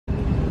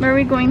Where are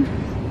we going? To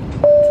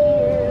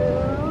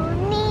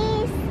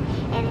Nice,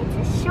 and it's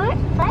a short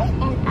flight,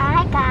 and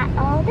I got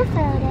all the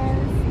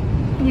photos.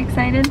 You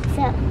excited?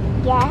 So,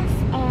 yes,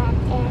 and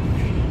if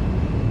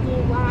you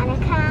want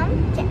to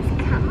come, just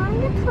come on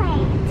the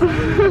plane.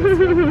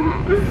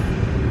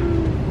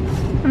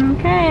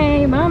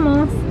 Okay,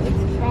 vamos.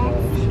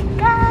 Let's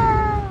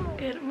go.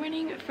 Good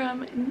morning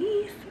from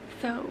Nice.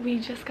 So we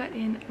just got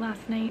in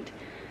last night.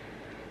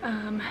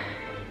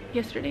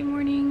 Yesterday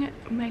morning,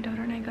 my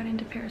daughter and I got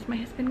into Paris. My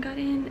husband got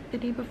in the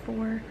day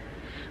before.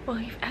 Well,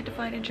 he had to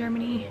fly to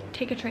Germany,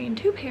 take a train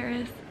to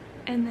Paris,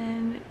 and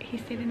then he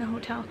stayed in a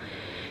hotel.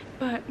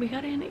 But we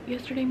got in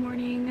yesterday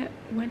morning,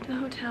 went to the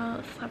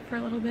hotel, slept for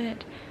a little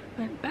bit,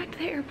 went back to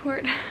the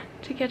airport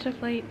to catch a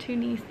flight to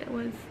Nice that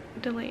was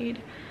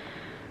delayed.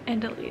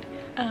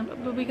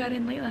 But we got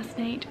in late last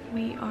night.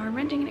 We are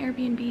renting an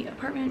Airbnb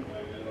apartment.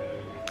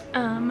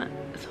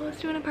 So let's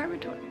do an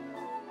apartment tour.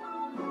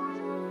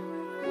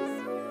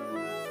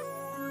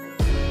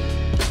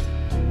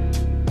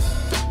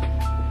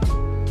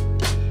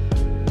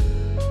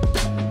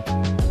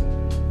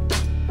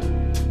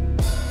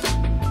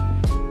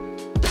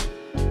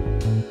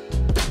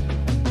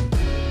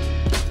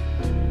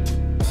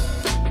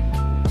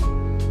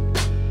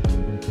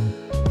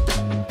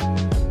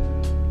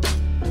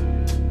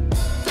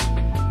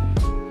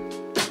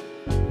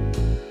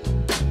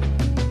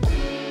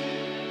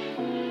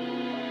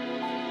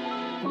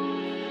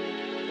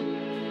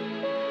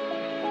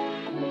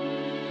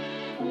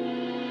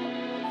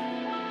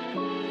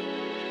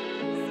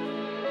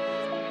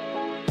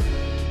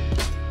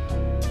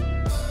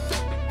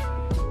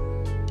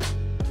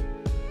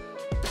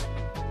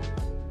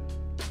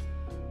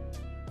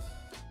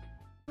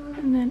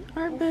 And then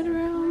our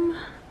bedroom,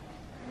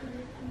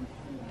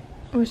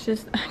 which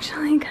is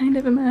actually kind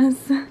of a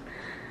mess,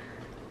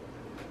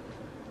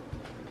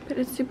 but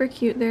it's super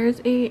cute.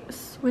 There's a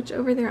switch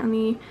over there on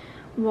the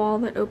wall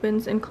that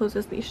opens and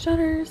closes these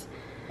shutters.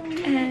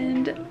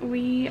 And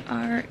we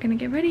are gonna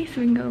get ready so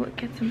we can go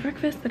get some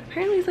breakfast that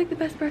apparently is like the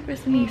best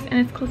breakfast in Nice, and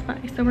it's close by,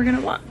 so we're gonna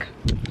walk.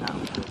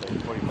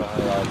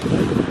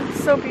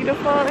 It's so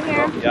beautiful out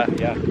here. Yeah.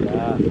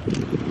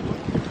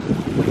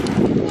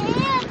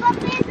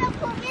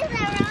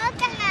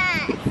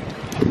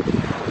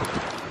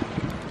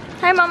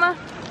 Hi, Mama.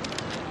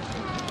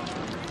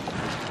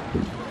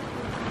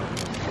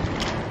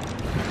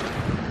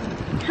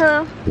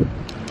 Hello.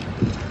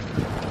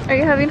 Are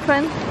you having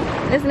fun?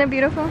 Isn't it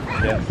beautiful?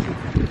 Yes.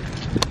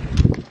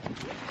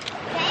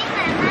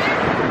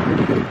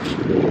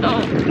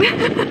 Oh.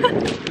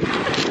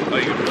 Oh,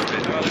 you can look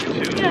at you.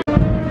 Yeah.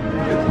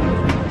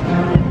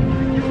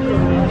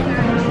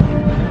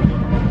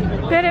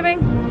 Pwede, Bing.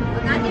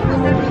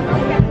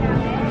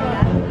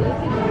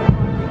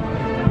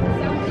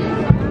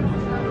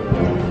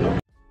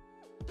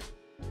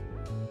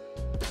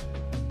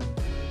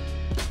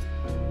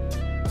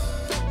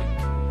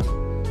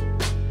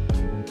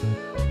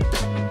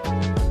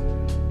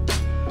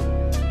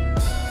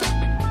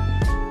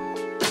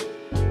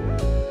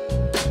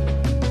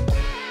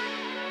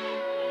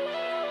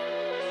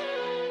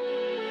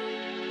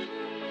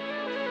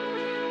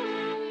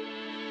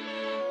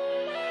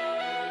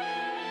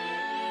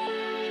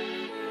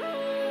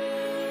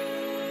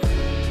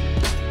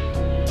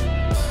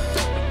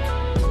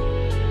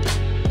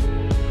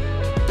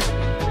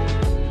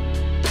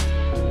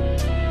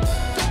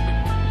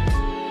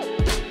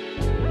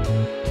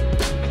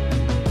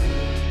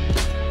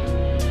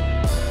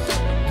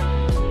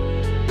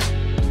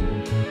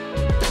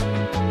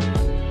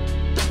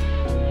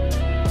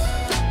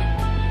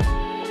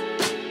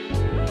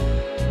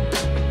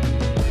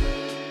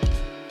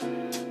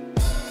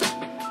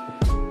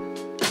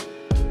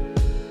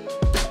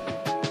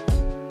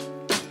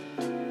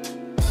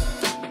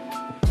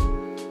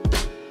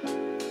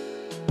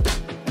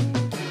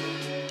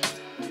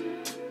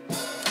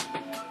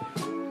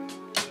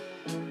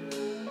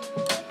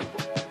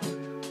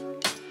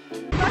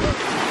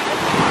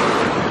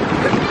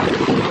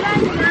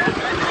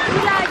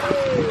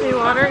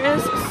 Water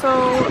is so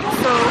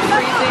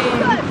freezing.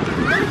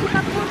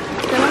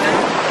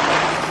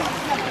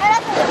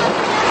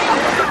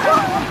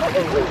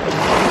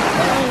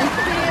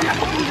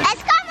 Es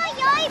como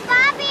yo y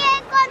Bobby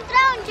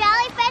encontró un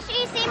jellyfish y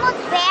hicimos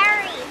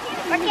berry,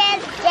 porque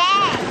es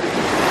dead.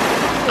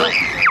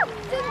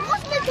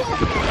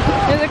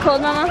 Is it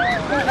cold, Mama?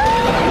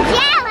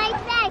 Yeah, like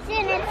this,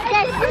 and it's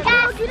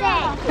disgusting.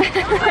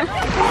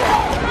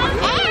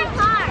 And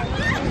hard.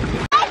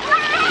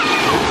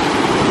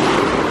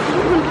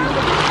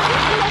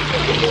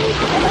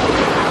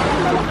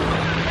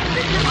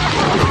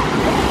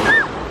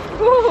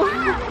 Ooh,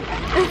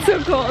 it's so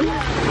cold.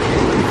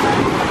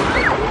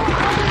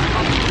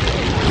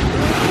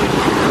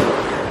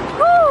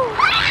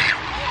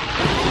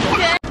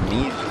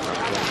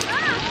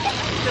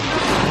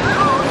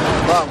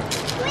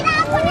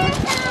 Cuidado con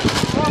esto.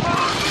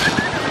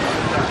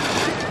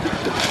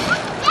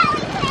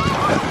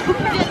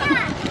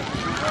 Jellyfish.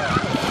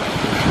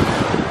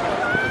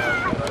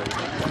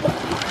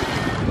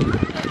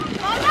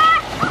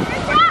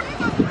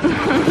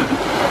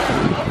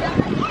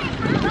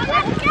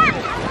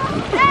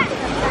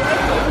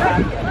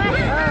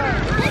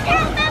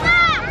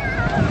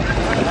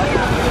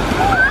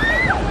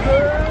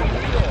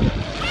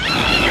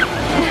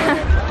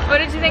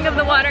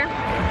 the water?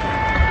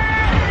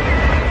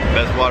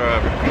 Best water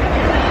ever.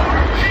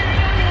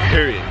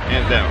 Period.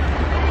 Hands down.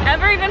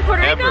 Ever, even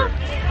Puerto Rico? Ever.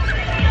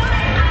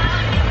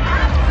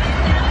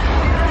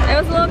 It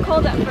was a little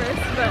cold at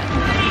first, but...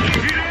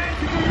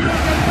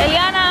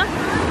 Eliana!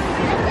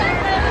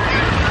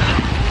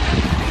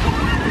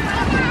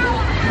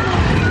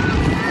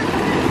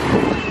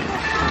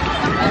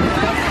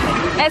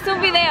 Es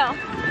un video.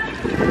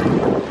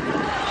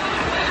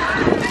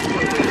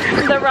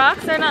 The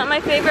rocks are not my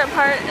favorite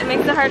part. It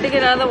makes it hard to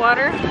get out of the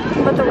water,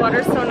 but the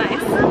water's so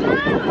nice.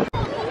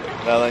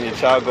 Now letting your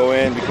child go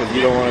in because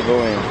you don't want to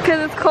go in.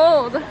 Because it's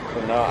cold.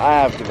 So now I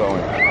have to go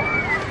in.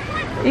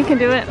 You can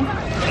do it.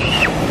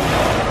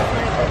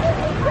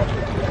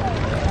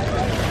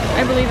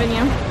 I believe in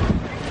you.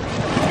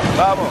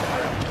 Vamos.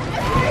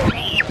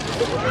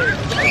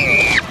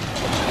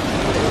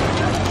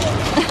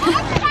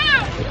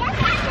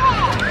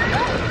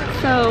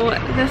 So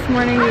this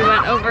morning we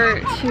went over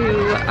to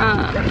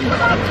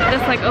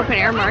this like open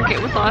air market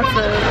with lots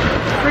of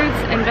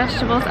fruits and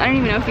vegetables. I don't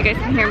even know if you guys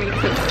can hear me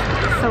because it's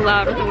so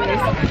loud with the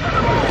waves.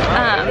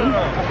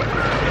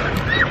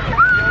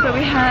 So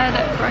we had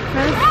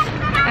breakfast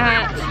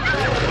at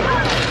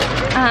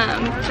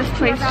this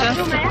place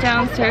just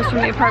downstairs from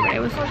the apartment.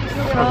 It was so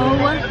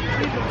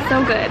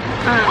good.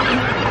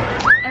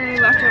 And then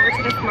we walked over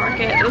to this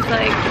market. It was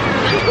like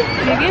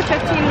maybe a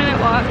 15-minute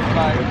walk.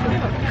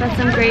 Got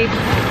some grapes,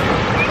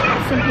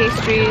 some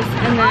pastries,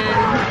 and then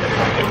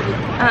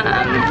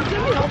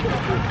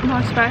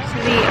walked back to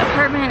the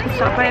apartment and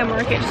stopped by a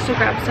market just to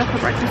grab stuff for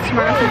breakfast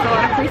tomorrow because a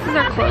lot of places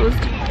are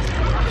closed.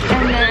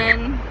 And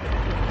then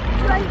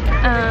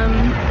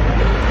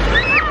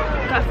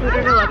got food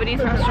at a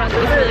Lebanese restaurant that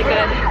was really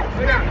good,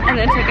 and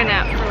then took a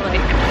nap for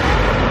like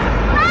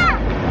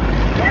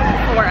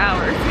 4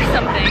 hours or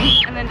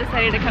something, and then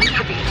decided to come to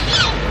the beach.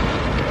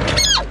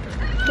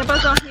 ¿Qué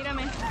pasó?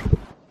 Mírame.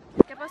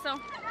 ¿Qué pasó?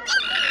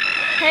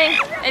 Hey,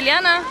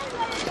 Eliana.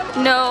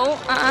 No,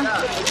 I'm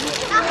not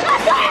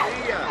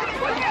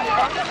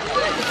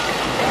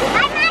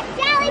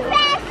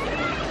jellyfish.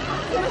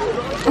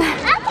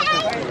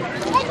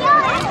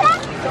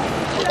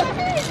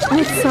 Okay.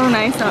 It's so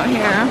nice out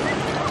here.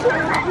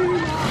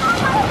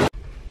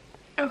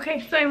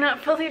 Okay, so I'm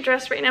not fully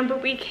dressed right now,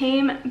 but we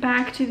came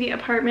back to the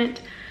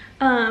apartment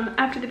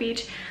after the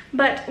beach.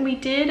 But we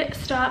did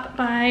stop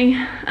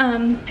by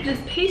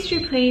this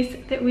pastry place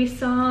that we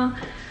saw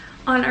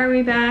on our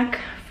way back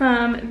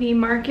from the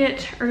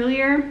market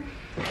earlier.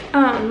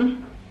 The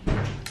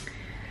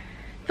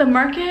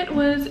market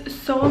was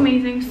so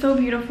amazing, so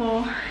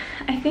beautiful.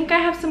 I think I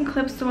have some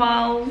clips, so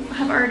I'll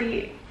have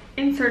already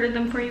inserted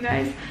them for you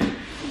guys.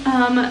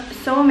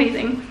 So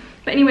amazing.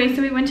 But anyway,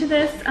 so we went to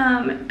this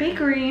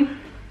bakery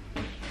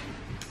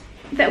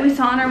that we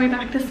saw on our way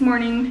back this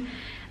morning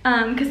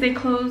because they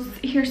close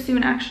here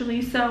soon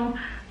actually. So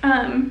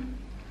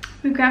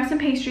we grabbed some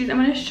pastries. I'm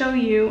going to show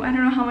you. I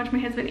don't know how much my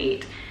husband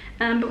ate,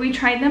 but we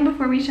tried them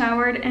before we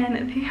showered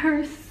and they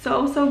are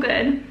so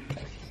good.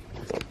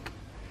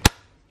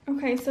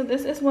 Okay, so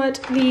this is what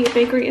the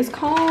bakery is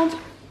called.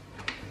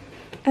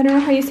 I don't know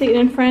how you say it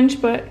in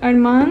French, but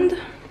Armand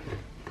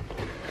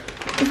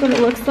is what it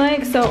looks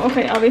like. So,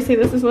 okay, obviously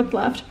this is what's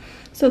left.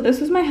 So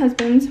this is my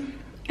husband's.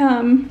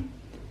 And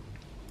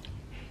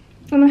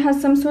it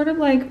has some sort of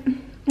like,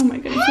 oh my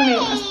goodness, Hey,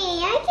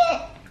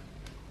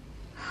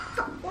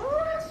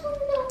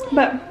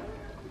 but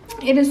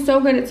it is so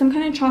good. It's some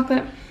kind of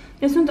chocolate.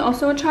 This one's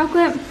also a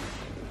chocolate.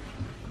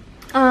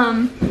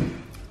 And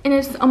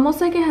it's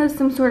almost like it has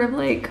some sort of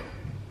like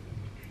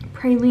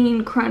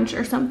praline crunch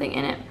or something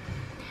in it.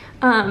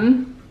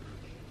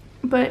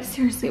 But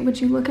seriously, would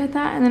you look at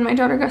that? And then my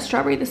daughter got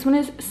strawberry. This one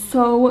is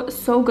so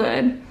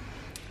good.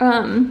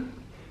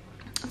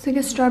 It's like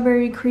a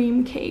strawberry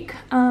cream cake.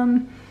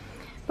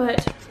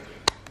 But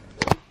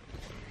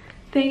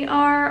they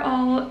are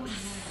all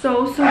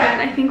so good.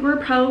 I think we're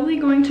probably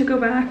going to go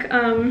back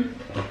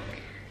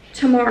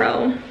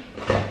tomorrow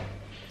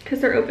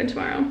because they're open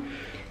tomorrow.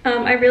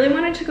 I really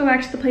wanted to go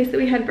back to the place that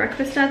we had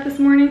breakfast at this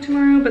morning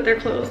tomorrow, but they're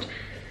closed.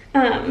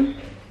 But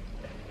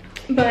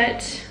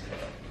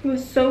it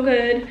was so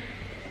good.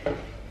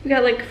 We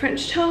got like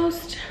French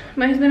toast.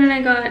 My husband and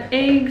I got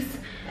eggs.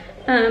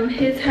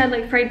 His had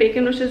like fried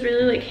bacon, which is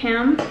really like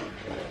ham.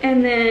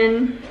 And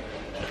then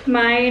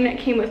mine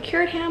came with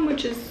cured ham,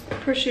 which is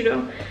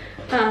prosciutto.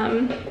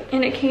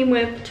 And it came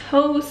with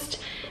toast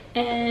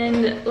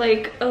and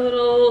like a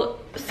little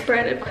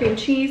spread of cream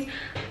cheese.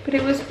 But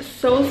it was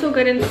so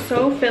good and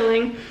so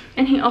filling.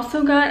 And he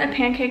also got a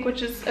pancake,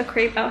 which is a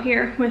crepe out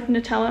here with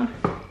Nutella.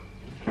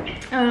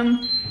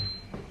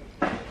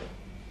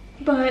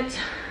 But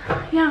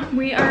yeah,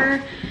 we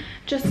are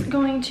just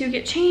going to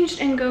get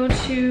changed and go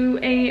to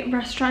a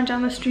restaurant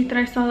down the street that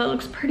I saw that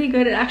looks pretty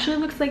good. It actually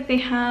looks like they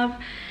have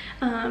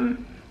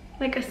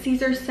like a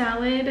Caesar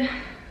salad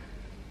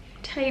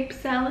type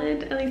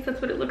salad. At least that's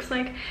what it looks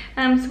like.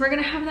 So we're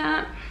gonna have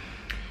that.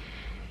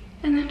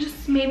 And then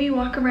just maybe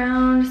walk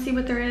around, see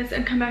what there is,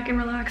 and come back and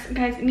relax.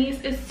 Guys,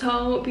 Nice is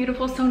so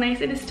beautiful, so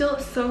nice. It is still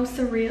so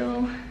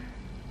surreal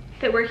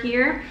that we're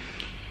here.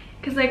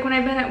 Because like when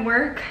I've been at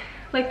work,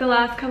 like the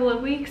last couple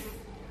of weeks,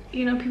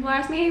 you know, people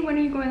ask me, hey, when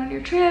are you going on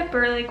your trip?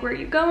 Or like, where are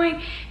you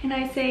going? And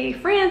I say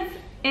France.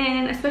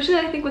 And especially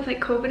I think with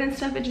like COVID and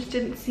stuff, it just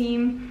didn't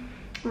seem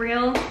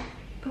real.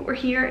 But we're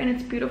here and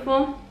it's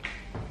beautiful.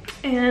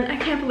 And I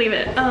can't believe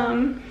it.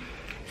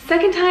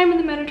 Second time in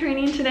the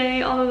Mediterranean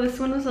today, although this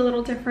one was a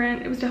little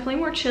different. It was definitely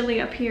more chilly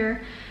up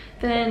here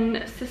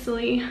than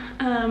Sicily.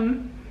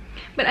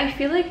 But I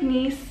feel like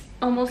Nice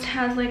almost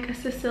has like a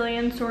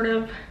Sicilian sort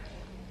of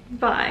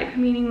vibe,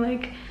 meaning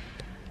like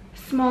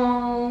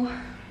small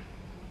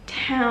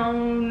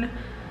town.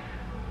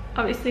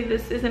 Obviously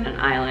this isn't an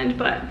island,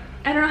 but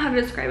I don't know how to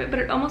describe it, but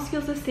it almost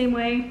feels the same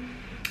way.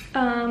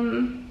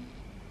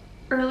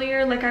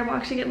 Earlier, like I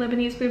walked to get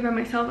Lebanese food by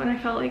myself and I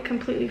felt like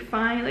completely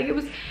fine. Like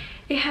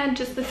it had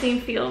just the same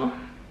feel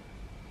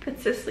that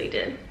Sicily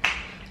did.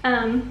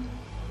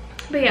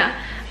 But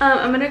yeah,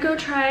 I'm gonna go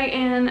try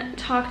and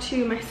talk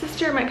to my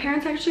sister. My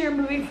parents actually are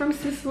moving from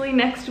Sicily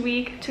next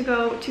week to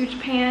go to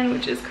Japan,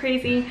 which is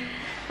crazy.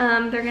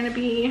 They're gonna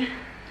be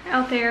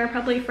out there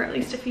probably for at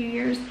least a few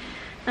years.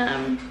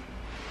 But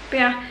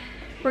yeah,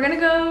 we're gonna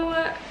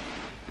go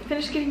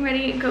finish getting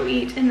ready, go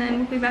eat, and then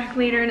we'll be back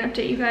later and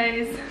update you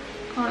guys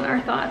on our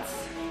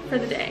thoughts for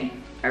the day,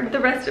 or the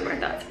rest of our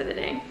thoughts for the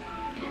day.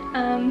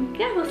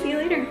 Yeah, we'll see you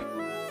later.